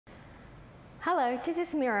Hello, this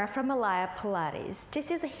is Mira from Aalaya Pilates.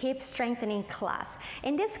 This is a hip strengthening class.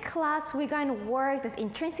 In this class, we're going to work the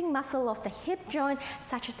intrinsic muscle of the hip joint,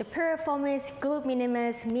 such as the piriformis, glute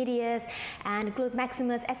minimus, medius, and glute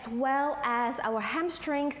maximus, as well as our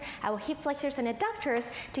hamstrings, our hip flexors and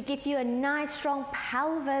adductors, to give you a nice strong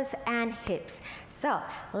pelvis and hips. So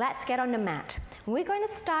let's get on the mat. We're going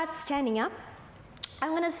to start standing up.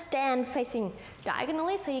 I'm going to stand facing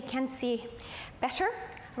diagonally so you can see better.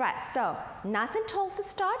 Right, so nice and tall to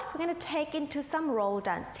start. We're going to take into some roll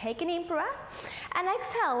down. Take an in breath and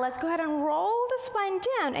exhale. Let's go ahead and roll the spine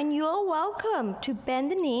down, and you're welcome to bend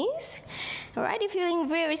the knees. All right, if you're feeling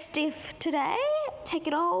very stiff today, take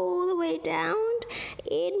it all the way down.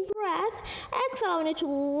 In breath, exhale. I want you to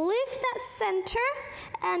lift that center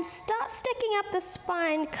and start sticking up the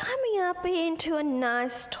spine, coming up into a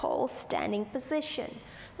nice tall standing position.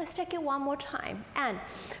 Let's take it one more time, and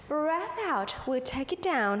breath out, we'll take it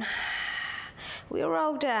down. We'll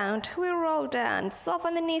roll down,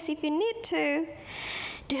 soften the knees if you need to.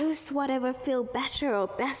 Do whatever feels better or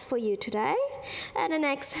best for you today. And then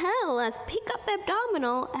exhale, let's pick up the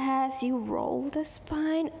abdominal as you roll the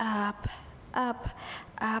spine up, up,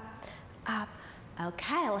 up, up.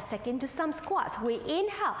 Okay, let's take into some squats. We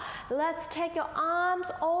inhale, let's take your arms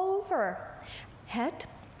over head.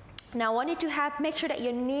 Now I want you to make sure that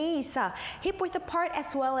your knees are hip-width apart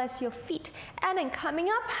as well as your feet. And then coming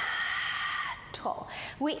up, tall.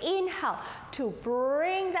 We inhale to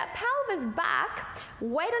bring that pelvis back,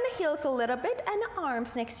 weight on the heels a little bit, and the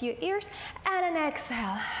arms next to your ears. And then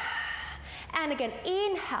exhale. And again,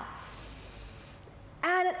 inhale.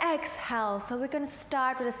 And then exhale. So we're going to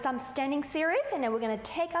start with some standing series, and then we're going to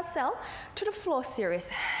take ourselves to the floor series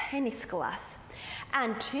in this class.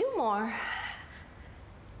 And two more.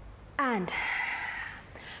 And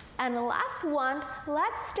the last one,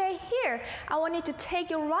 let's stay here. I want you to take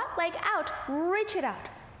your right leg out, reach it out,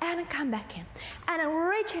 and come back in. And then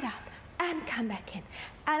reach it out, and come back in.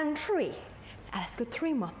 And 3, and let's go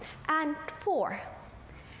 3 more. And 4,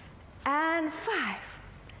 and 5,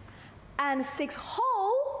 and 6,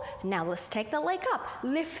 hold. Now let's take the leg up,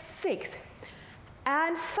 lift 6,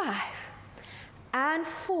 and 5, and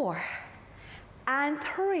 4, and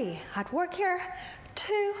 3. Hard work here,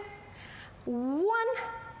 2, 1,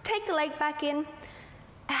 take the leg back in,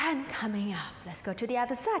 and coming up. Let's go to the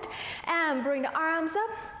other side, and bring the arms up,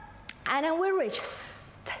 and then we reach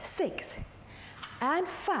 6, and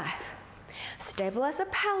 5. Stabilize the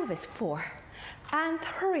pelvis, 4, and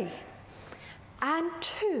 3, and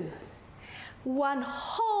 2, 1,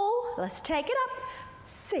 hold. Let's take it up,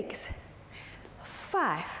 6,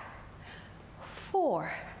 5,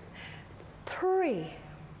 4, 3,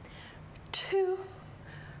 2,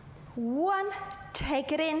 1,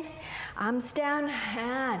 take it in, arms down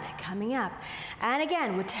and coming up. And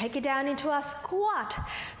again, we'll take it down into a squat.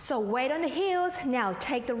 So weight on the heels. Now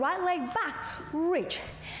take the right leg back, reach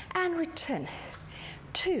and return.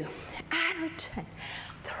 2, and return.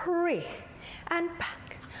 3, and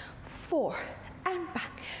back. 4, and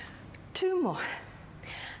back. 2 more.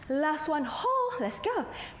 Last one, hold, let's go.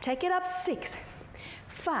 Take it up, 6,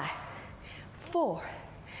 5, 4,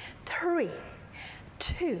 3,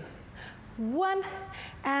 2, 1,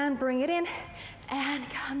 and bring it in and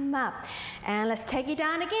come up. And let's take it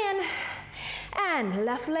down again. And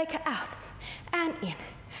left leg out and in,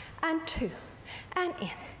 and 2, and in,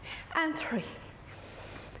 and 3,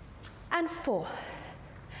 and 4,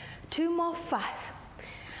 2 more, 5.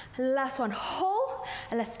 Last one, hold,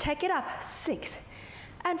 and let's take it up, 6,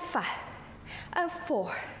 and 5, and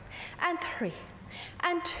 4, and 3,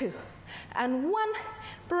 and 2, and 1.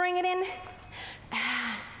 Bring it in.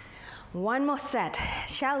 One more set,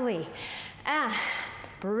 shall we? And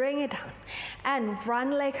bring it down. And right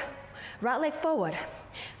leg forward.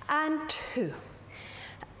 And 2,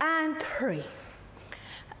 and 3,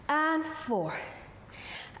 and 4,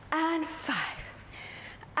 and 5.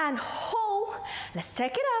 And hold. Let's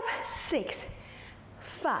take it up. 6,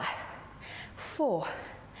 5, 4,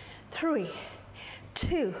 3,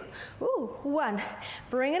 2, 1.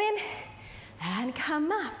 Bring it in and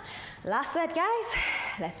come up. Last set, guys.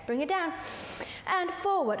 Let's bring it down and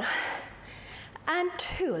forward. And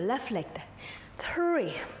 2, left leg.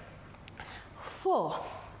 3, 4,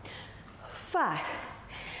 5,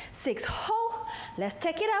 6. Hold. Let's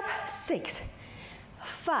take it up. 6,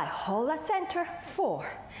 5. Hold that center. 4,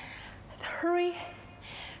 3,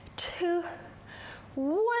 2,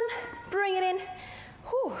 1. Bring it in.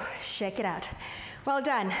 Whew. Shake it out. Well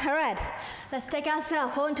done. All right. Let's take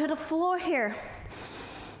ourselves onto the floor here.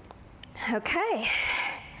 Okay.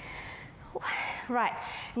 Right.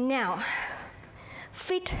 Now,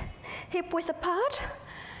 feet hip width apart.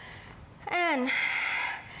 And And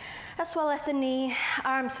as well as the knee,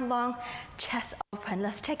 arms long, chest open.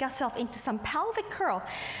 Let's take ourselves into some pelvic curl.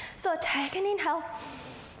 So take an inhale,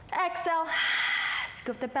 exhale,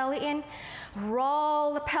 scoop the belly in,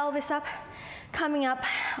 roll the pelvis up, coming up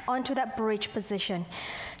onto that bridge position.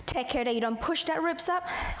 Take care that you don't push that ribs up,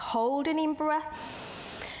 hold an in breath,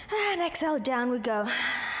 and exhale, down we go.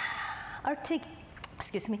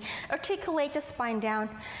 Articulate the spine down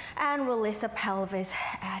and release the pelvis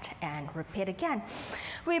and repeat again.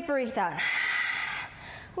 We breathe out,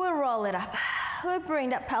 we roll it up, we bring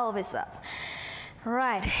that pelvis up.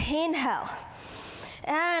 Right, inhale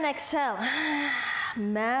and exhale,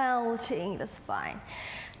 melting the spine,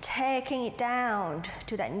 taking it down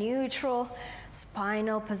to that neutral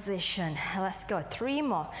spinal position. Let's go, 3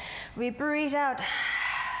 more. We breathe out,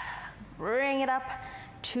 bring it up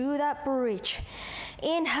to that bridge.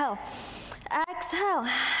 Inhale, exhale.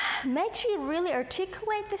 Make sure you really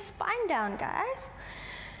articulate the spine down, guys.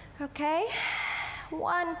 Okay,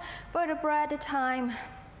 1 vertebra at a time.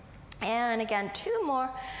 And again, 2 more.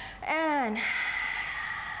 And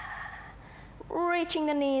reaching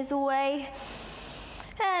the knees away.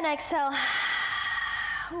 And exhale,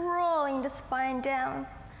 rolling the spine down.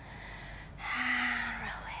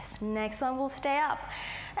 Release. Next one will stay up.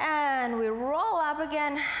 And we roll up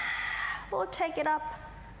again. We'll take it up,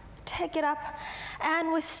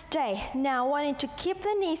 and we stay. Now wanting to keep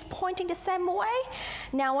the knees pointing the same way.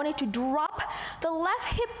 Now wanting to drop the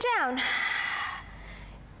left hip down.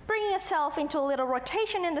 Bring yourself into a little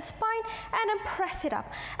rotation in the spine, and then press it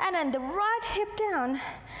up. And then the right hip down,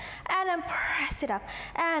 and then press it up.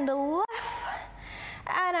 And the left,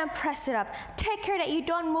 and then press it up. Take care that you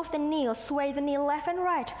don't move the knee or sway the knee left and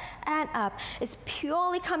right and up. It's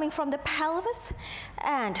purely coming from the pelvis,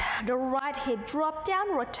 and the right hip drop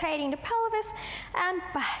down, rotating the pelvis and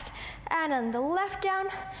back. And then the left down,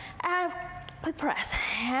 and we press.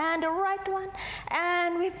 And the right one,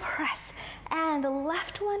 and we press. And the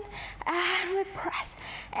left one, and we press.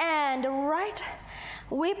 And the right,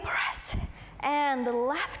 we press. And the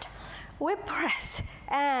left, we press.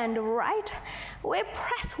 And the right, we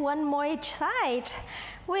press. 1 more each side.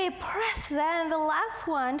 We press, then the last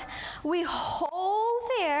one, we hold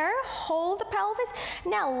there, hold the pelvis.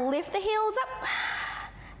 Now lift the heels up,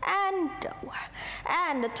 and lower,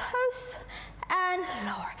 and the toes, and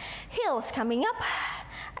lower. Heels coming up,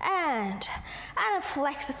 and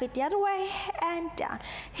flex the feet the other way, and down.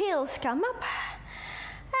 Heels come up,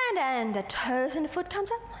 and then the toes and the foot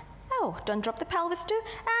comes up. Oh, don't drop the pelvis too,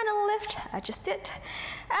 and lift, adjust it,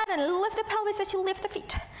 and then lift the pelvis as you lift the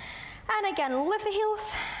feet. And again, lift the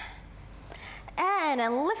heels, and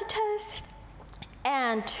then lift the toes,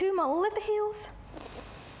 and 2 more, lift the heels,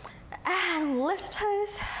 and lift the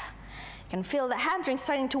toes. You can feel the hamstrings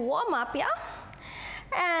starting to warm up, yeah?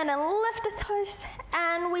 And then lift the toes,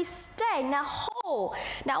 and we stay. Now hold.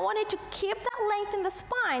 Now I want you to keep that length in the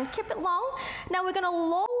spine, keep it long. Now we're gonna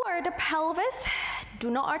lower the pelvis. Do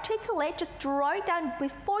not articulate, just draw it down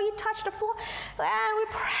before you touch the floor, and we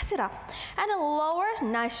press it up. And then lower,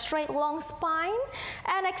 nice straight long spine,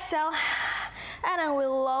 and exhale, and then we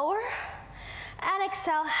lower, and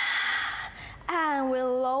exhale, and we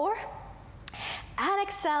lower, and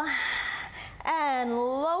exhale, and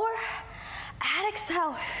lower, and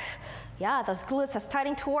exhale. Yeah, those glutes are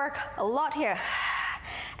starting to work a lot here.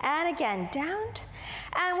 And again, down,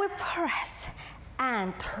 and we press,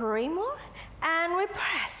 and 3 more, and we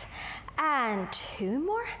press, and 2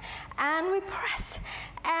 more, and we press,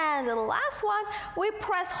 and the last one, we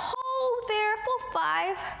press, hold there for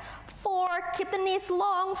 5, 4, keep the knees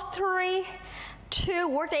long, 3, 2,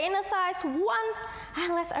 work the inner thighs, 1,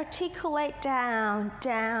 and let's articulate down,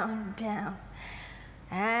 down, down.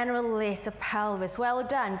 And release the pelvis. Well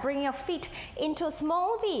done. Bring your feet into a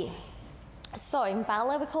small V. So in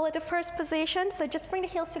ballet, we call it the first position. So just bring the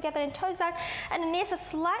heels together and toes out, and the knees are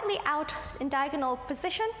slightly out in diagonal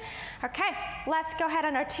position. Okay, let's go ahead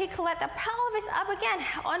and articulate the pelvis up again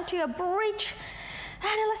onto a bridge.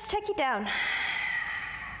 And then let's take it down.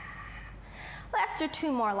 Let's do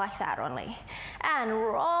 2 more like that only. And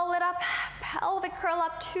roll it up, pelvic curl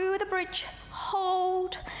up to the bridge.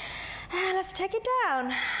 Hold. And let's take it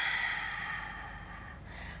down.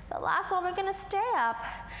 The last one, we're gonna stay up.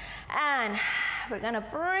 And we're gonna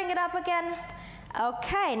bring it up again.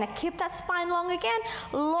 Okay, now keep that spine long again.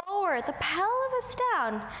 Lower the pelvis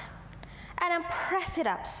down. And then press it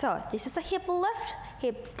up. So this is a hip lift.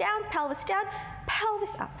 Hips down, pelvis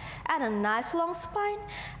up. And a nice long spine.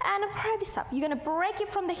 And press this up. You're gonna break it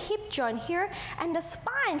from the hip joint here. And the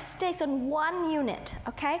spine stays on 1 unit,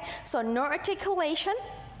 okay? So no articulation.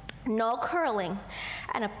 No curling,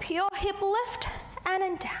 and a pure hip lift, and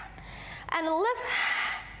then down, and lift,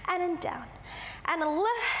 and then down, and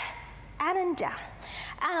lift, and then down,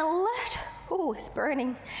 and lift, ooh, it's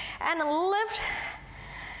burning, and lift,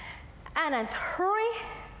 and then 3,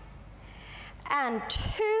 and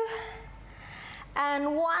 2,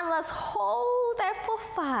 and 1. Let's hold there for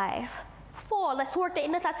 5, 4. Let's work the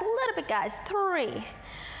inner thighs a little bit, guys. 3,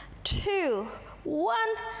 2, 1.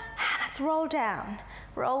 Let's roll down,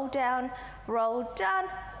 roll down, roll down.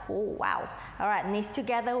 Oh, wow. All right, knees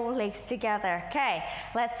together, legs together. Okay,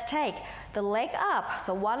 let's take the leg up.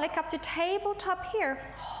 So one leg up to tabletop here.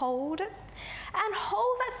 Hold it. And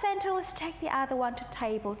hold that center. Let's take the other one to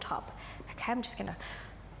tabletop. Okay, I'm just going to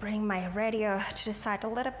bring my radio to the side a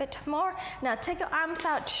little bit more. Now take your arms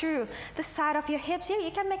out to the side of your hips here. You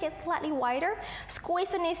can make it slightly wider. Squeeze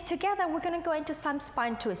the knees together. We're going to go into some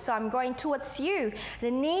spine twists. So I'm going towards you. The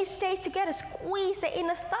knees stay together. Squeeze the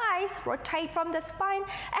inner thighs. Rotate from the spine.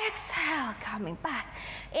 Exhale, coming back.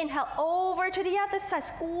 Inhale over to the other side,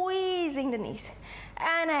 squeezing the knees.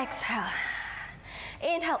 And exhale.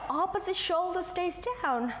 Inhale, opposite shoulder stays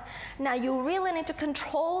down. Now you really need to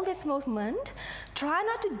control this movement. Try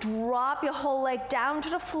not to drop your whole leg down to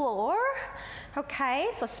the floor. Okay,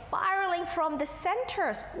 so spiraling from the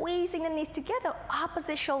center, squeezing the knees together,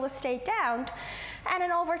 opposite shoulder stay down. And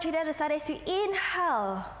then over to the other side as you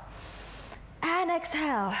inhale and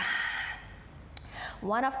exhale.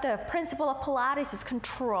 One of the principles of Pilates is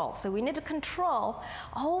control. So we need to control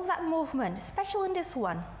all that movement, especially in this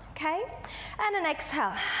one. Okay, and then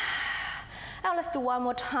exhale. Now let's do one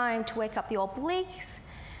more time to wake up the obliques.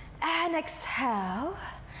 And exhale.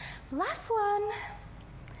 Last one.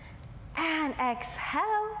 And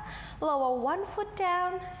exhale. Lower one foot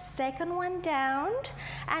down, second one down.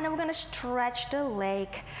 And I'm going to stretch the leg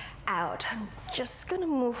out. I'm just going to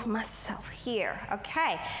move myself here.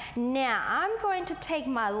 Okay, now I'm going to take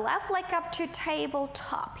my left leg up to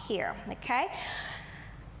tabletop here. Okay.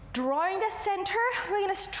 Drawing the center, we're going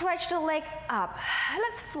to stretch the leg up.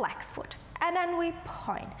 Let's flex foot. And then we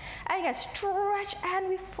point. And again, stretch and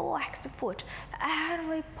we flex the foot. And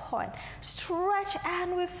we point. Stretch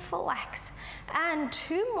and we flex. And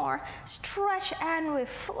 2 more. Stretch and we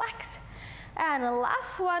flex. And the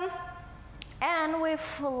last one. And we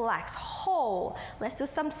flex. Hold. Let's do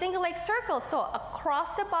some single leg circles. So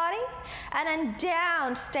across the body. And then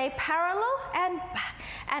down. Stay parallel and back.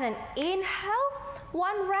 And then inhale.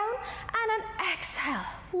 1 round, and then exhale,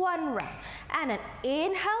 1 round, and then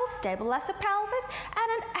inhale, stabilize the pelvis, and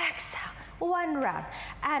then exhale, 1 round,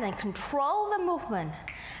 and then control the movement,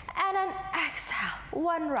 and then exhale,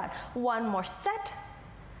 1 round, 1 more set,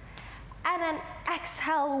 and then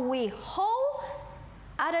exhale, we hold,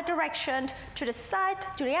 other direction, to the side,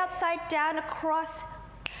 to the outside, down, across,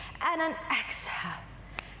 and then exhale,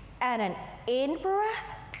 and then in breath,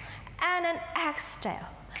 and then exhale.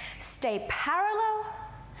 Stay parallel,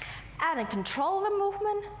 and then control the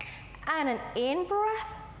movement, and an in breath,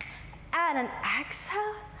 and an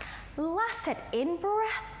exhale. Last set, in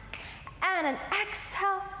breath, and an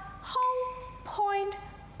exhale. Hold, point,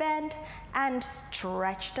 bend, and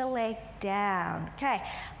stretch the leg down. Okay,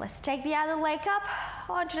 let's take the other leg up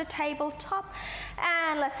onto the tabletop,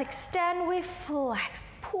 and let's extend, we flex.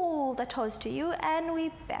 Pull the toes to you and we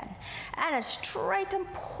bend. And then straighten,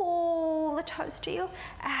 pull the toes to you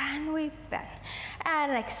and we bend.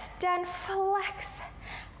 And extend, flex,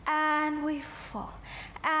 and we fall.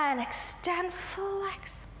 And extend,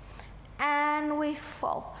 flex, and we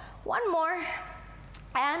fall. 1 more.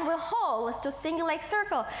 And we'll hold. Let's do single leg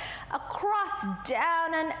circle. Across,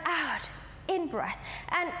 down and out. In breath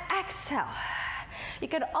and exhale. You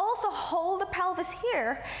can also hold the pelvis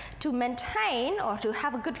here to maintain or to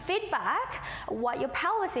have a good feedback what your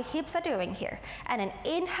pelvis and hips are doing here. And then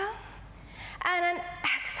inhale, and then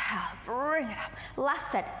exhale, bring it up.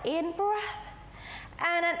 Last set, in breath,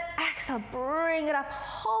 and then exhale, bring it up.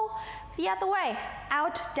 Hold the other way,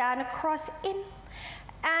 out, down, across, in,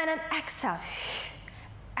 and then exhale,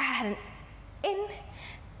 and in,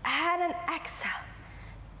 and then exhale,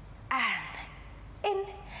 and in,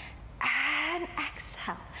 and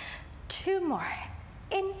exhale. 2 more.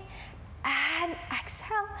 In and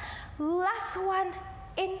exhale. Last one.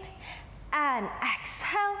 In and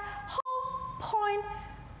exhale. Hold, point,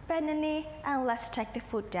 bend the knee, and let's take the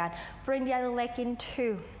foot down. Bring the other leg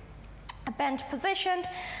into a bench position.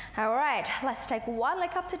 All right, let's take 1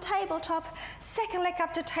 leg up to tabletop, 2nd leg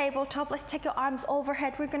up to tabletop. Let's take your arms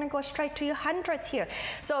overhead. We're going to go straight to your hundreds here.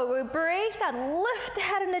 So we breathe and lift the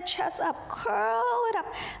head and the chest up, curl it up.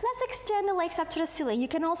 Let's extend the legs up to the ceiling. You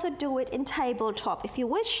can also do it in tabletop if you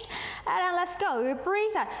wish. And then let's go. We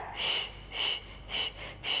breathe out.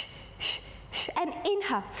 And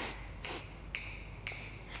inhale.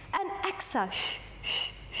 And exhale. exhale.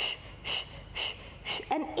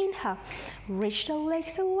 And inhale, reach the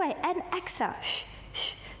legs away, and exhale.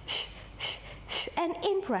 And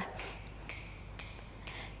in-breath.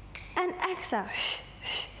 And exhale.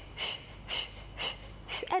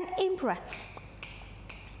 And in-breath.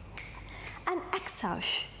 And exhale.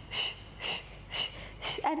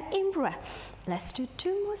 And in-breath. Let's do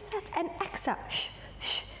 2 more sets, and exhale.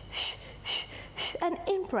 And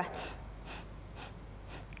in-breath.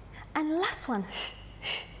 And last one.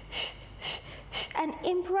 And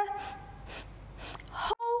in-breath.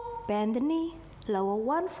 Hold, bend the knee, lower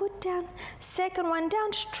one foot down, second one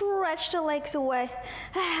down, stretch the legs away,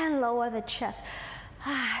 and lower the chest.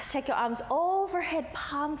 Take your arms overhead,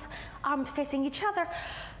 palms, arms facing each other.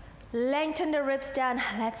 Lengthen the ribs down.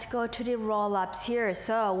 Let's go to the roll-ups here.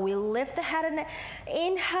 So we lift the head and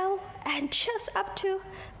inhale, and just up to,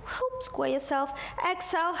 square yourself.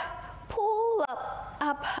 Exhale, pull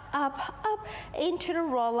up, up, into the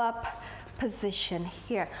roll-up position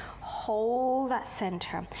here. Hold that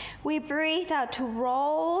center. We breathe out to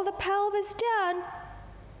roll the pelvis down.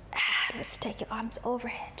 Let's take your arms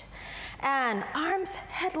overhead. And arms,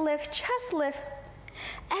 head lift, chest lift.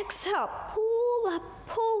 Exhale, pull up,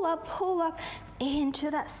 pull up, pull up into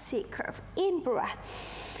that C curve. In breath.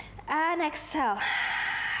 And exhale.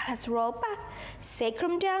 Let's roll back.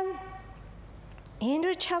 Sacrum down. Into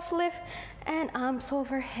the chest lift. And arms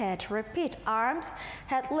overhead. Repeat. Arms,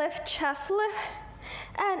 head lift, chest lift.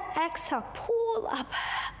 And exhale. Pull up,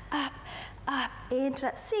 up, up into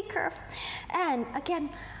that C curve. And again,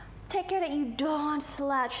 take care that you don't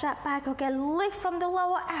slouch that back. Okay, lift from the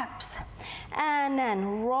lower abs. And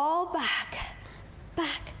then roll back,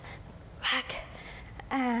 back, back.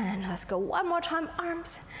 And let's go one more time.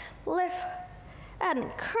 Arms, lift, and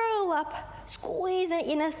curl up. Squeeze the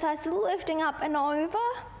inner thighs, lifting up and over.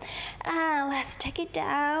 And let's take it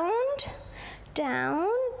down, down,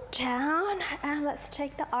 down. And let's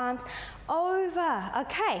take the arms over.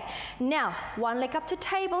 Okay, now one leg up to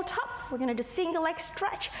tabletop. We're gonna do single leg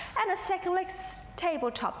stretch and a second leg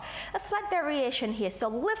tabletop. A slight variation here. So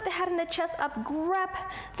lift the head and the chest up, grab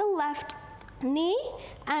the left knee,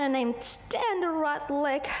 and then extend the right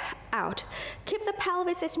leg out. Keep the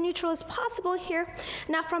pelvis as neutral as possible here.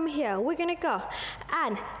 Now from here, we're gonna go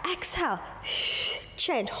and exhale,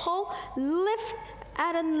 change, hold, lift,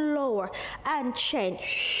 and then lower, and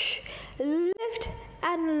change, lift,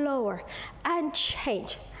 and lower, and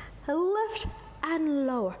change, lift, and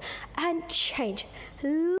lower, and change,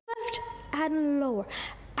 lift, and lower,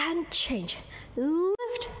 and change,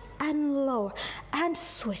 lift, and lower, and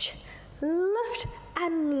switch, lift,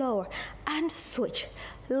 and lower, and switch,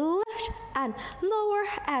 lift, and lower,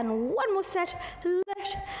 and one more set,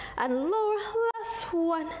 lift, and lower, last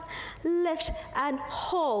one, lift, and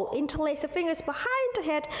hold, interlace the fingers behind the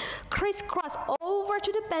head, crisscross over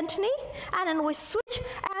to the bent knee, and then we switch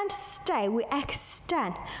and stay, we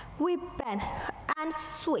extend, we bend, and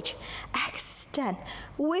switch, extend,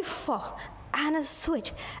 we fold, and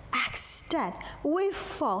switch, extend, we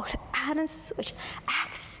fold, and switch,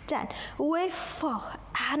 extend, we fold,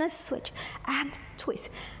 and switch, and twist,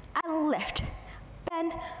 and lift,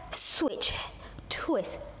 bend, switch,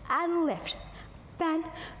 twist, and lift, bend,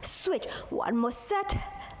 switch, one more set,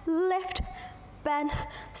 lift, bend,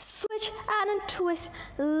 switch, and twist,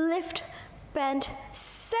 lift, bend,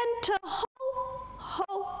 center, hold,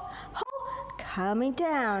 hold, hold, coming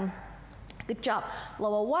down. Good job.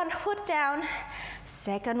 Lower one foot down,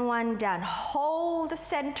 second one down. Hold the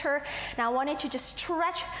center. Now I want you to just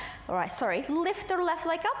stretch, lift the left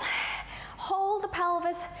leg up, hold the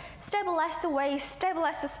pelvis, stabilize the waist,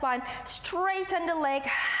 stabilize the spine, straighten the leg,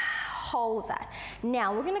 hold that.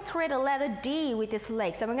 Now we're gonna create a letter D with this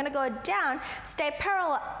leg. So we're gonna go down, stay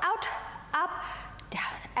parallel, out, up,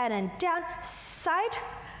 down, and then down, side,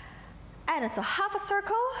 and then so half a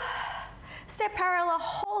circle. Stay parallel,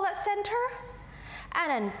 hold that center,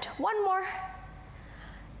 and then one more,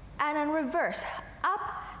 and then reverse,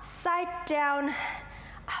 up, side, down,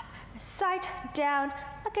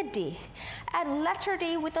 like a D, and letter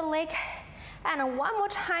D with the leg, and then one more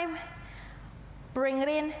time, bring it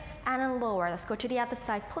in, and then lower. Let's go to the other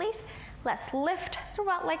side, please. Let's lift the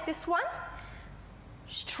right leg, this one,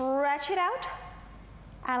 stretch it out,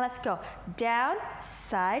 and let's go, down,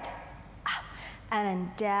 side, up, and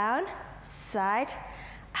then down, side,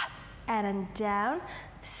 up, and then down,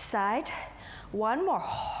 side. One more,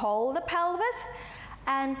 hold the pelvis,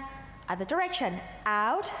 and other direction,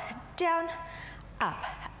 out, down, up,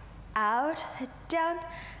 out, down,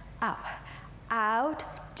 up, out,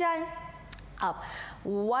 down, up.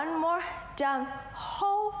 One more, down,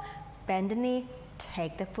 hold, bend the knee,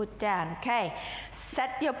 take the foot down. Okay,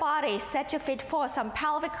 set your body, set your feet for some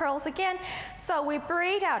pelvic curls again. So we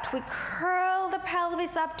breathe out, we curl the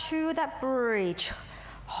pelvis up to that bridge.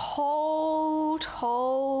 Hold,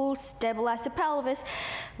 hold, stabilize the pelvis.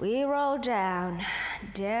 We roll down,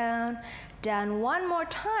 down, down one more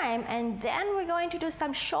time, and then we're going to do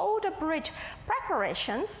some shoulder bridge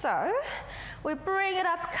preparation. So we bring it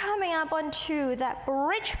up, coming up onto that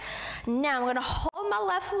bridge. Now I'm going to hold my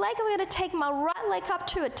left leg. I'm going to take my right leg up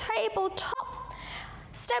to a tabletop.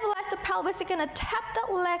 Stabilize the pelvis. You're going to tap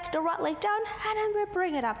that leg, the right leg down, and then we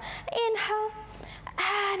bring it up. Inhale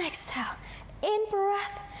and exhale. In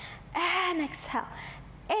breath and exhale.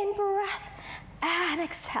 In breath and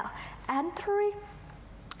exhale. And 3,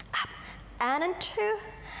 up, and then 2,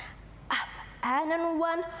 up, and then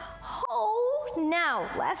 1. Hold. Now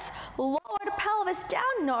let's lower the pelvis down.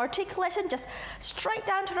 No articulation, just straight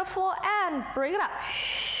down to the floor and bring it up.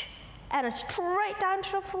 And straight down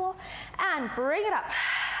to the floor and bring it up.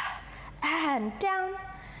 And down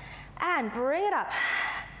and bring it up.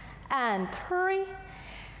 And 3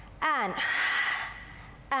 and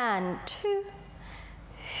 2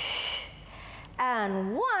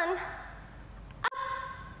 and 1. Up,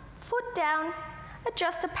 foot down,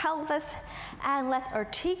 adjust the pelvis, and let's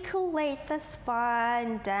articulate the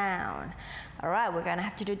spine down. All right, we're gonna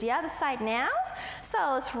have to do the other side now. So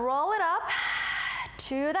let's roll it up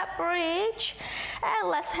to that bridge, and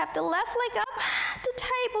let's have the left leg up to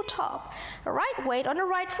tabletop. All right, weight on the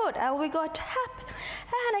right foot, and we go tap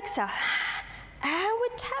and exhale, and we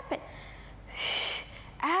tap it,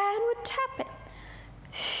 and we tap it,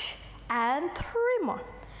 and 3 more,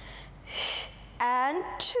 and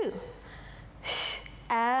 2,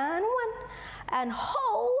 and 1, and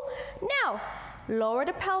hold. Now lower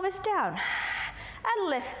the pelvis down, and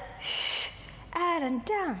lift, and then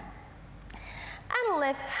down, and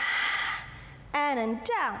lift, and then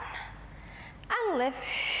down, and lift,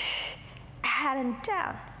 and then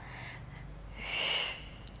down.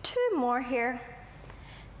 2 more here.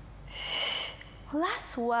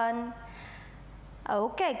 Last one.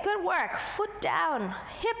 Okay, good work. Foot down,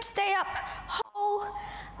 hips stay up. Hold.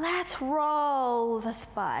 Let's roll the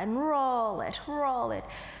spine. Roll it, roll it,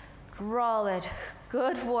 roll it.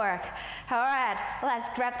 Good work. All right, let's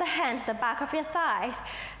grab the hands, the back of your thighs,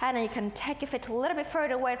 and then you can take your feet a little bit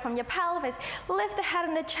further away from your pelvis. Lift the head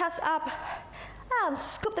and the chest up, and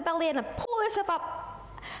scoop the belly in and pull yourself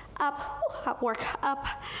up, up, work, up,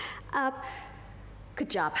 up. Good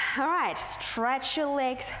job. All right, stretch your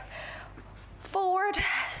legs forward,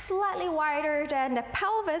 slightly wider than the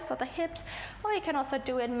pelvis or the hips, or you can also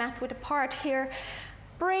do it mat width apart here.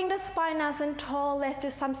 Bring the spine nice and tall. Let's do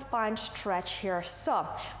some spine stretch here. So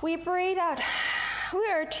we breathe out, we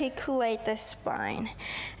articulate the spine,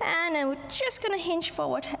 and then we're just gonna hinge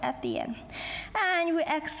forward at the end. And we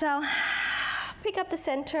exhale, pick up the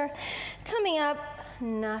center, coming up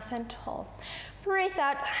nice and tall. Breathe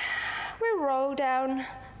out, we roll down,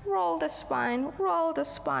 roll the spine,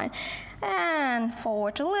 and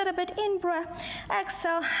forward a little bit. In breath,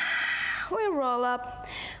 exhale, we roll up,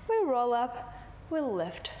 we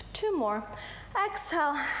lift. 2 more.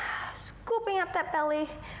 Exhale, scooping up that belly,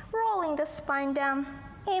 rolling the spine down.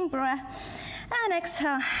 In breath, and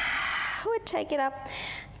exhale, we take it up,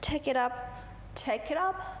 take it up, take it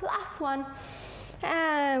up. Last one,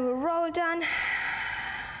 and we roll down.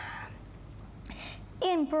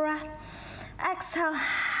 In breath, exhale,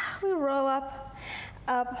 we roll up,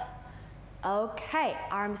 up. Okay,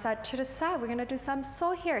 arms out to the side. We're gonna do some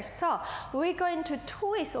so here. So we're going to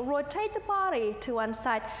twist or rotate the body to one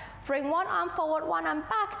side. Bring one arm forward, one arm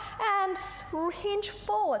back, and hinge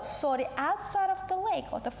forward. So the outside of the leg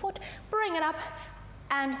or the foot, bring it up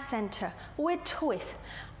and center. We twist,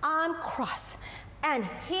 arm cross, and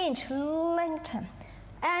hinge, lengthen,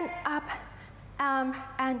 and up, and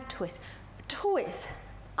twist. Twist,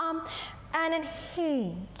 and then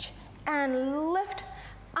hinge, and lift,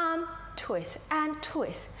 twist, and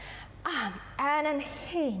twist, and then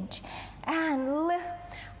hinge, and lift,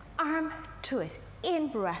 arm, twist. In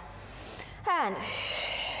breath, and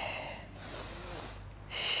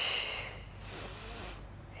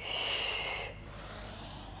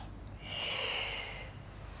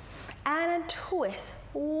then twist.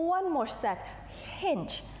 One more set.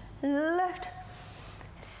 Hinge, lift,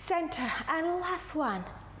 center, and last one.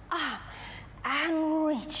 Up and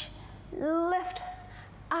reach, lift,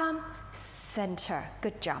 center.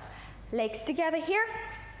 Good job. Legs together here.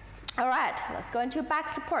 All right, let's go into back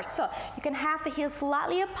support. So you can have the heels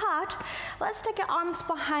slightly apart. Let's take your arms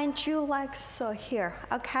behind you like so here,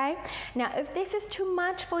 okay? Now, if this is too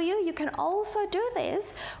much for you, you can also do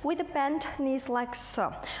this with the bent knees like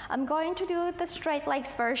so. I'm going to do the straight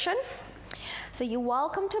legs version. So you're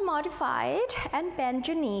welcome to modify it and bend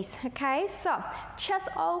your knees, okay? So chest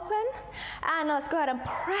open, and let's go ahead and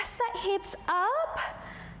press the hips up.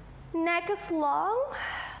 Neck is long,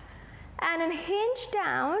 and then hinge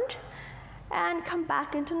down, and come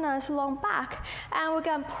back into nice long back. And we're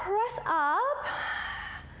gonna press up,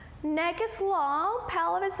 neck is long,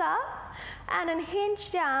 pelvis up, and then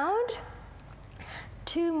hinge down.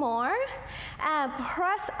 2 more, and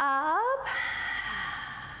press up,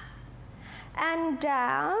 and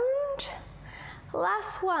down.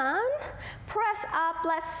 Last one, press up,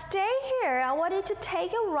 let's stay here. I want you to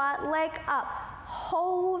take your right leg up.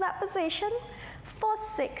 Hold that position for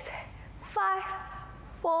 6, 5,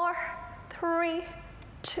 4, 3,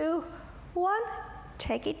 2, 1.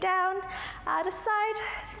 Take it down, other side,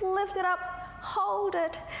 lift it up, hold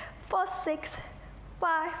it for 6,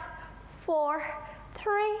 5, 4,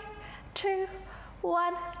 3, 2,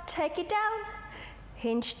 1. Take it down.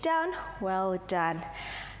 Hinge down, well done.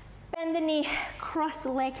 Bend the knee, cross the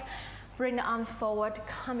leg, bring the arms forward,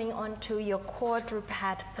 coming onto your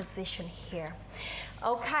quadruped position here.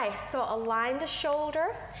 Okay, so align the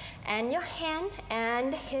shoulder and your hand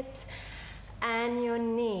and the hips and your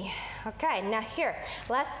knee. Okay, now here,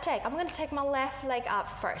 I'm gonna take my left leg up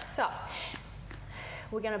first. So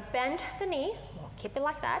we're gonna bend the knee, keep it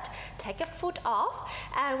like that, take your foot off,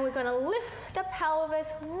 and we're gonna lift the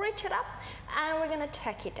pelvis, reach it up, and we're gonna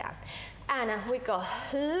take it down. And we go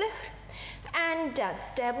lift and down,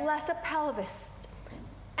 stabilize the pelvis,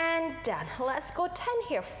 and down. Let's go 10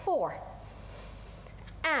 here, 4,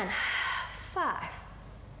 and 5,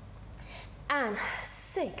 and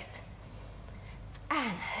 6,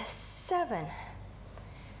 and 7,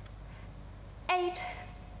 8,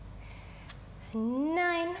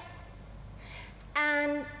 9,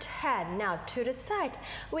 and 10. Now to the side,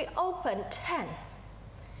 we open 10,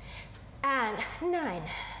 and 9,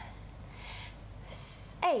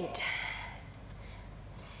 8,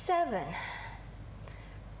 7,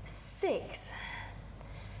 6,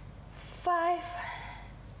 5,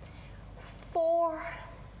 4,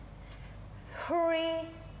 3,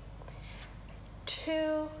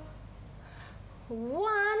 2,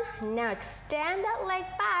 1. Now extend that leg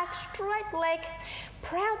back, straight leg,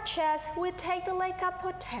 proud chest. We take the leg up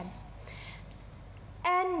for 10,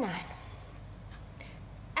 and 9,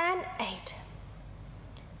 and 8,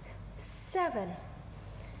 7,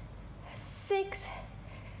 6,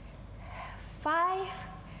 5,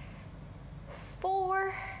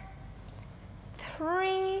 4,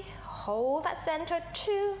 3, hold that center,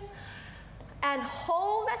 2, and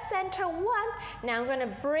hold that center, 1. Now I'm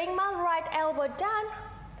gonna bring my right elbow down,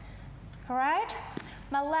 all right?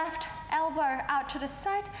 My left elbow out to the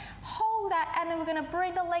side, hold that, and then we're gonna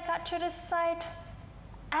bring the leg out to the side,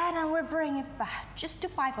 and then we bring it back. Just do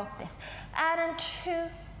 5 of this, and then 2,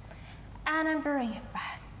 and then bring it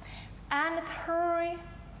back, and 3,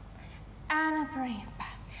 and then bring it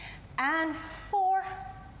back, and 4,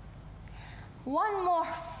 1 more,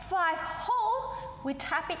 5, hold, we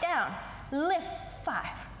tap it down, lift, 5,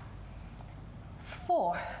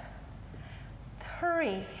 4,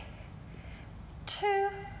 3, 2,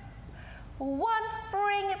 1,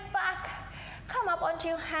 bring it back, come up onto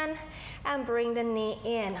your hand, and bring the knee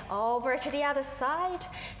in, over to the other side,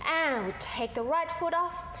 and we take the right foot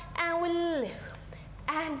off, and we lift,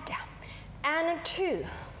 and down, and 2,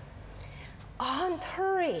 on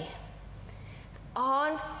 3,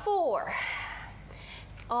 on 4,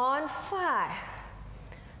 on 5,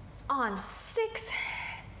 on 6,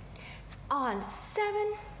 on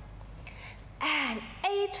 7, and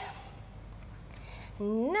 8,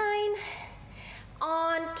 9,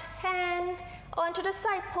 on 10, onto the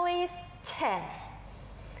side please, 10,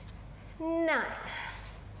 9,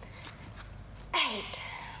 8,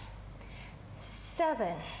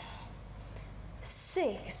 7,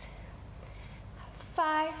 6,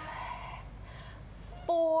 5,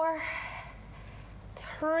 4,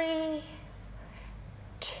 3,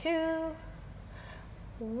 2,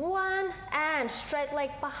 1, and straight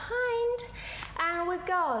leg behind, and we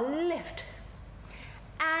go lift,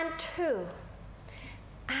 and 2,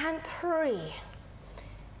 and 3,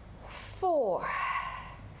 4,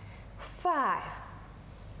 5,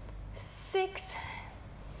 6,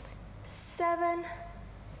 7,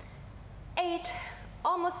 8,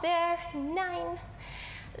 almost there, 9,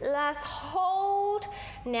 last hold.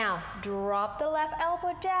 Now drop the left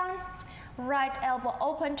elbow down, Right elbow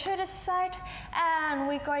open to the side, and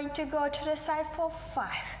we're going to go to the side for 5,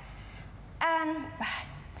 and back,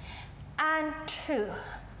 and 2,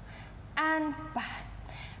 and back,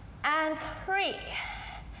 and 3,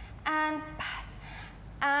 and back,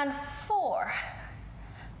 and 4,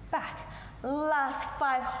 back. Last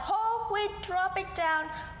 5, hold, we drop it down,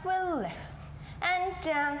 we'll lift, and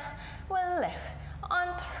down, we'll lift, on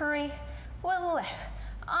 3, we'll lift,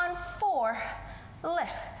 on 4,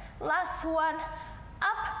 lift. Last one,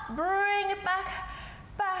 up, bring it back,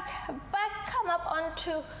 back, back, come up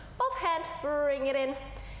onto both hands, bring it in.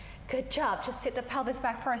 Good job, just sit the pelvis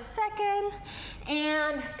back for a second,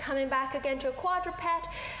 and coming back again to a quadruped.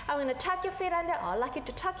 I'm gonna tuck your feet under, I'd like you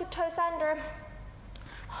to tuck your toes under.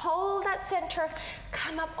 Hold that center,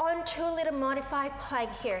 come up onto a little modified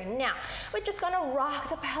plank here. Now, we're just gonna rock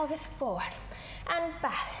the pelvis forward, and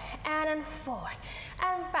back, and forward,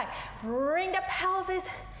 and back. Bring the pelvis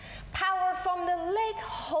power from the leg,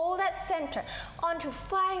 hold that center, onto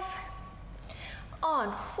 5,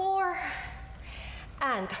 on 4,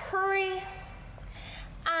 and 3,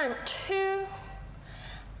 and 2,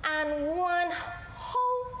 and 1,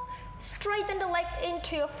 hold, straighten the leg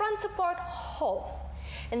into your front support, hold.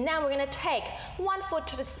 And now we're gonna take one foot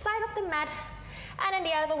to the side of the mat, and then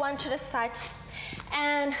the other one to the side,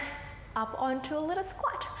 and up onto a little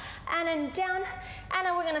squat, and then down, and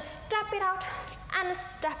then we're gonna step it out, and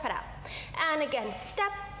step it out. And again,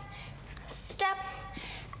 step, step,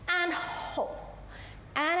 and hold.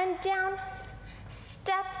 And then down,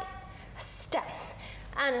 step, step,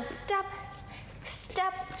 and step,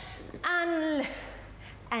 step, and lift.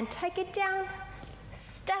 And take it down,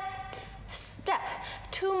 step, step.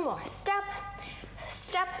 2 more, step,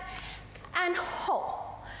 step, and hold.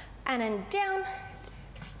 And then down,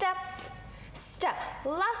 step, step.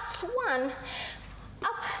 Last one,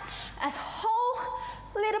 up, as whole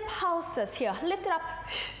little pulses here. Lift it up,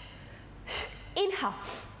 inhale,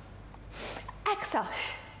 exhale,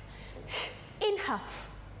 inhale,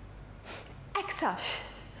 exhale,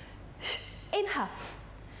 inhale.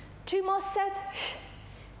 2 more sets,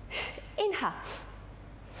 inhale,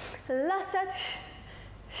 last set,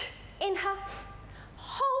 inhale,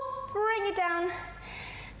 hold, bring it down.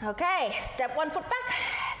 Okay, step 1 foot back,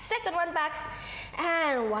 second one back,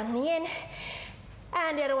 and one knee in,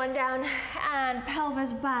 and the other one down, and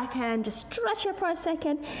pelvis back, and just stretch it for a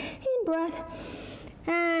second. In breath,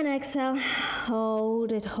 and exhale,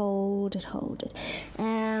 hold it, hold it, hold it,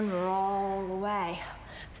 and roll away.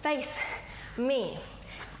 Face me,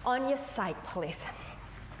 on your side, please.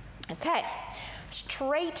 Okay,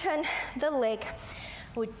 straighten the leg.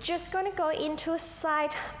 We're just going to go into a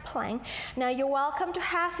side plank. Now you're welcome to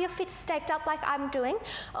have your feet stacked up like I'm doing,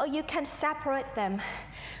 or you can separate them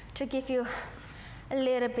to give you a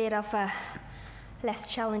little bit of a less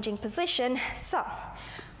challenging position. So,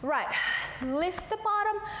 right, lift the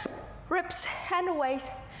bottom, ribs and the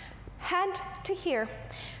waist, hand to here.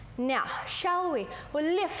 Now, shall we?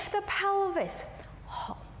 We'll lift the pelvis.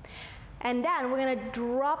 And then we're gonna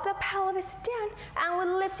drop the pelvis down, and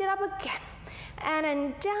we'll lift it up again. And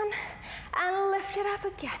then down, and lift it up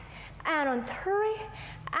again. And on 3,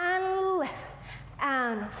 and lift.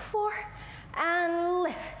 And 4, and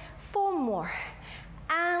lift. 4 more.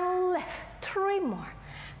 And lift. 3 more.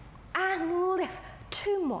 And lift.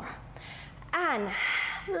 2 more. And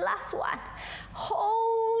last one.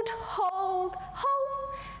 Hold, hold,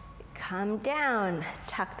 hold. Come down.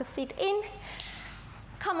 Tuck the feet in.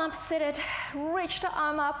 Come up seated. Reach the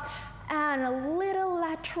arm up. And a little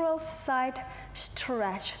lateral side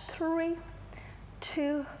stretch. 3,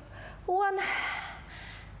 2, 1.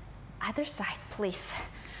 Other side, please.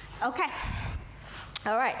 Okay.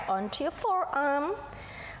 All right, onto your forearm.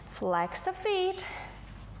 Flex the feet.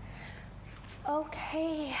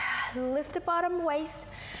 Okay, lift the bottom waist.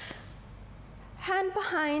 Hand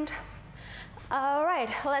behind. All right,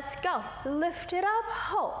 let's go. Lift it up,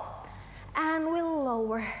 hold. And we'll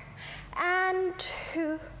lower. And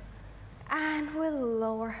 2. And we'll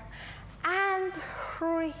lower, and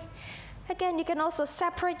 3. Again, you can also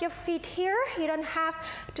separate your feet here. You don't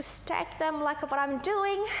have to stack them like what I'm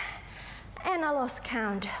doing. And I lost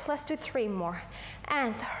count. Let's do 3 more.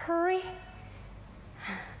 And 3,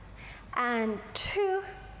 and 2.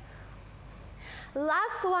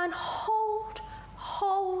 Last one, hold,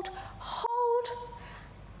 hold, hold.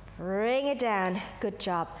 Bring it down, good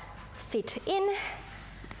job. Feet in,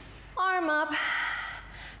 arm up.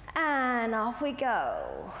 And off we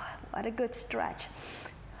go. What a good stretch.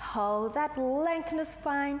 Hold that, lengthen the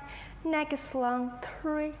spine. Neck is long.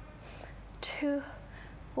 3, 2,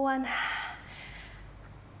 1.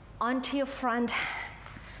 Onto your front.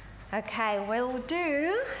 Okay, we'll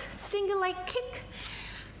do single leg kick,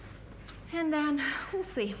 and then we'll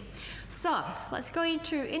see. So let's go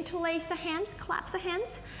into interlace the hands, clasp the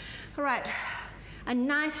hands. All right, a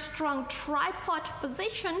nice strong tripod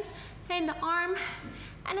position in the arm,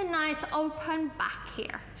 and a nice open back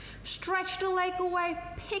here. Stretch the leg away,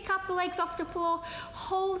 pick up the legs off the floor,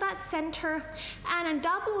 hold that center, and then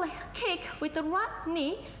double leg kick with the right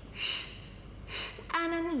knee,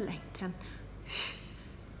 and then lengthen,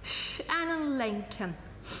 and then lengthen,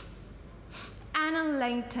 and then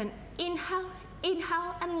lengthen. Inhale,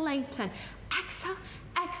 inhale, and lengthen. Exhale,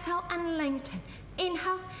 exhale, and lengthen.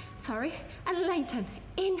 Inhale, and lengthen.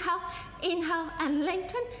 Inhale, inhale, and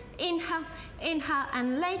lengthen. Inhale, inhale,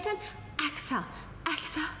 and lengthen. Exhale,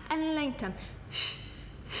 exhale, and lengthen.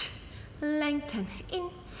 Lengthen.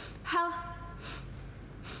 Inhale.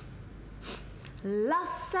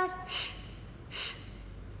 Last set.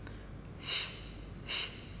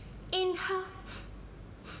 Inhale.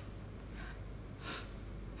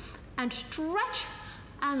 And stretch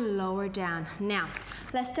and lower down. Now,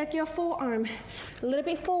 let's take your forearm a little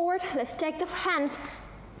bit forward. Let's take the hands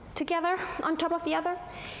together on top of the other.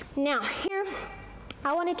 Now, here,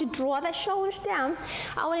 I want you to draw the shoulders down.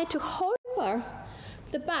 I want you to hover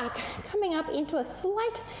the back, coming up into a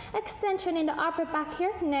slight extension in the upper back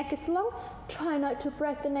here. Neck is long. Try not to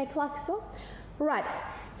break the neck like so. Right,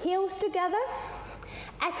 heels together.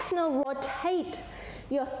 Exhale, rotate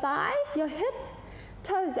your thighs, your hip,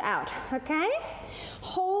 toes out, okay?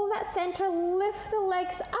 Hold that center, lift the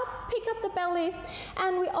legs up, pick up the belly,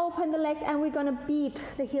 and we open the legs, and we're gonna beat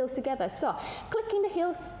the heels together. So, clicking the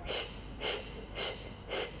heels,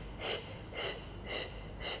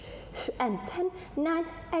 and 10, 9,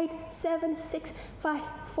 8, 7, 6, 5,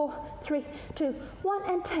 4, 3, 2, 1,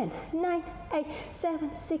 and 10, 9, 8,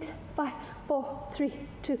 7, 6, 5, 4, 3,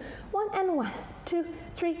 2, 1, and 1, 2,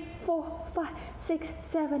 3, 4, 5, 6,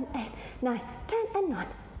 7, 8, 9, 10, and 1,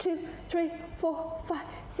 2, 3, 4, 5,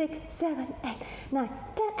 6, 7, 8, 9,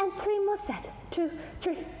 10, and 3 more sets. 2,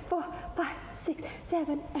 3, 4, 5, 6,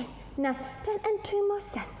 7, 8, 9, 10, and 2 more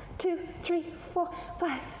sets. 2, 3, 4,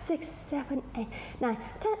 5, 6, 7, 8, 9,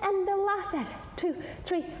 10, and the last set. 2,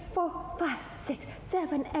 3, 4, 5, 6,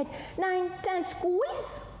 7, 8, 9, 10.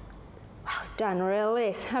 Squeeze. Well done.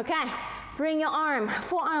 Release. Okay. Bring your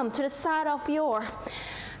forearm to the side of your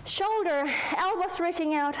shoulder, elbows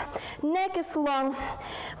reaching out, neck is long.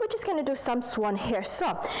 We're just gonna do some swan here.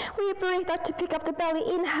 So we breathe out to pick up the belly.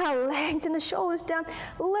 Inhale, lengthen the shoulders down,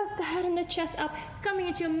 lift the head and the chest up, coming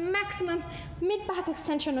into your maximum mid-back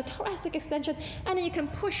extension or thoracic extension, and then you can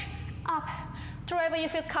push up to wherever you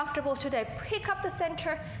feel comfortable today. Pick up the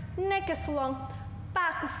center, neck is long,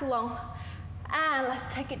 back is long, and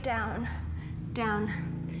let's take it down, down,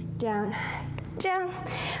 down, down.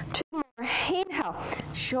 2 more. Inhale,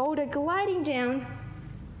 shoulder gliding down,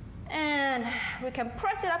 and we can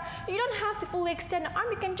press it up. You don't have to fully extend the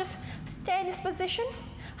arm. You can just stay in this position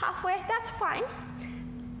halfway. That's fine.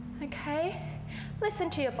 Okay,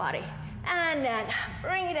 listen to your body, and then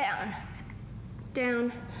bring it down,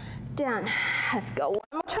 down, down. Let's go one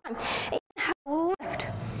more time. Inhale, lift,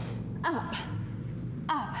 up,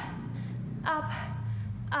 up, up,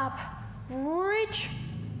 up, reach,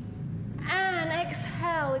 and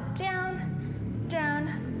exhale, down,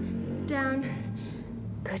 down, down.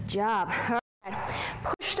 Good job. All right,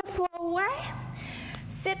 push the floor away,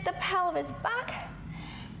 sit the pelvis back,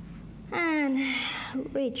 and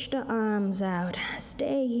reach the arms out.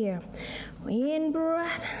 Stay here. In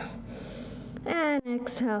breath, and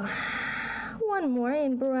exhale. One more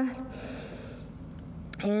in breath,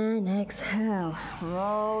 and exhale.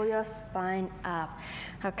 Roll your spine up.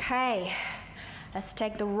 Okay. Let's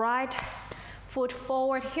take the right foot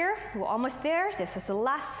forward here. We're almost there. This is the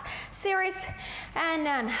last series. And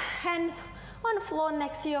then hands on the floor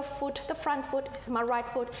next to your foot, the front foot. This is my right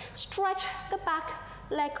foot. Stretch the back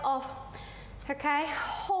leg off. Okay,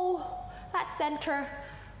 hold that center.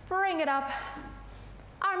 Bring it up.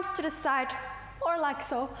 Arms to the side, or like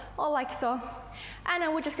so, or like so. And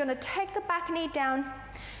then we're just gonna take the back knee down,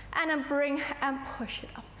 and then bring and push it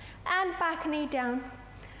up. And back knee down,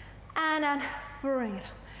 and then bring it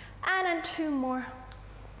up, and then 2 more,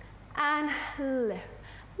 and lift.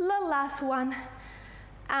 The last one,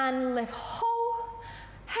 and lift. Hold,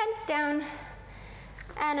 hands down,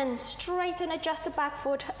 and then straighten, adjust the back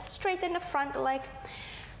foot, straighten the front leg,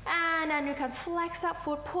 and then you can flex that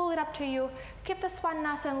foot, pull it up to you. Keep the spine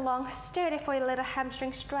nice and long. Stay there for a little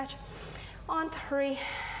hamstring stretch. On 3,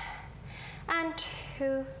 and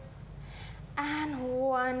 2, and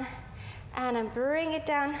 1, and then bring it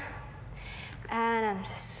down. And I'm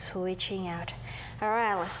switching out. All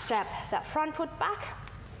right, let's step that front foot back.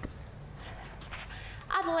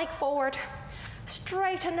 other leg forward,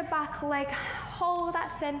 straighten the back leg, hold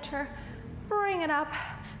that center, bring it up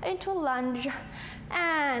into lunge,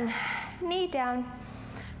 and knee down,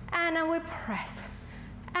 and then we press,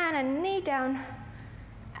 and a knee down,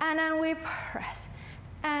 and then we press,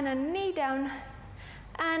 and a knee down,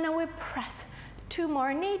 and then we press. 2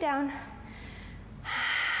 more, knee down.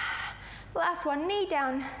 Last one, knee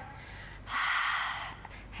down.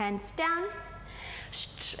 Hands down.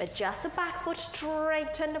 Adjust the back foot,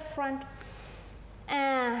 straighten the front.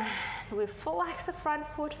 And we flex the front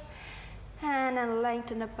foot. And then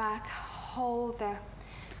lengthen the back. Hold there.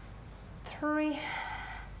 3,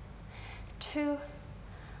 2,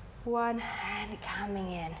 1, and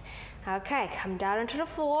coming in. Okay, come down onto the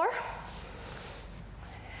floor.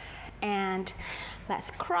 And let's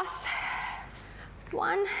cross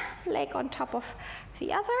one leg on top of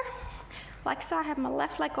the other. Like so, I have my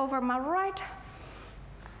left leg over my right.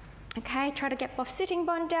 Okay, try to get both sitting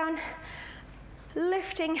bone down.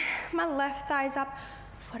 Lifting my left thighs up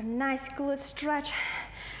for a nice glute stretch.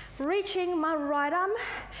 Reaching my right arm,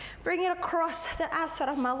 bring it across the outside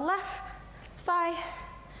of my left thigh.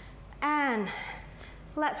 And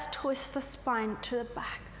let's twist the spine to the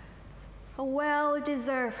back. A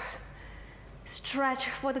well-deserved stretch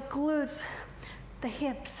for the glutes, the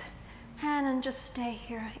hips, and then just stay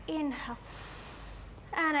here. Inhale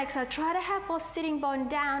and exhale. Try to have both sitting bone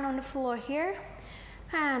down on the floor here.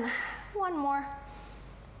 And one more.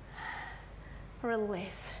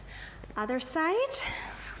 Release. Other side.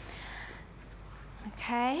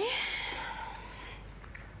 Okay.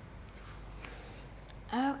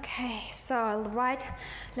 Okay, so right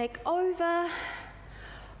leg over,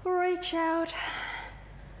 reach out,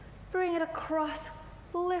 bring it across,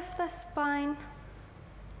 lift the spine,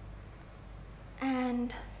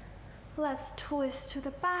 and let's twist to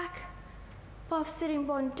the back, both sitting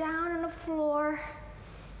bone down on the floor,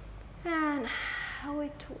 and we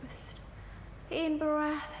twist. In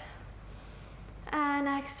breath, and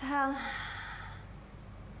exhale.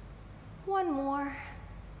 One more.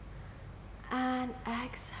 And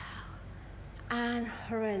exhale, and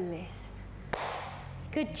release.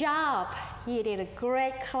 Good job. You did a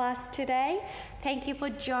great class today. Thank you for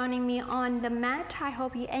joining me on the mat. I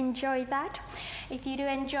hope you enjoyed that. If you do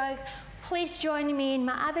enjoy, please join me in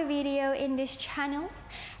my other video in this channel.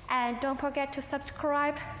 And don't forget to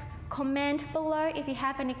subscribe, comment below if you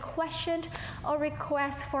have any questions or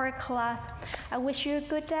requests for a class. I wish you a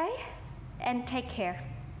good day and take care.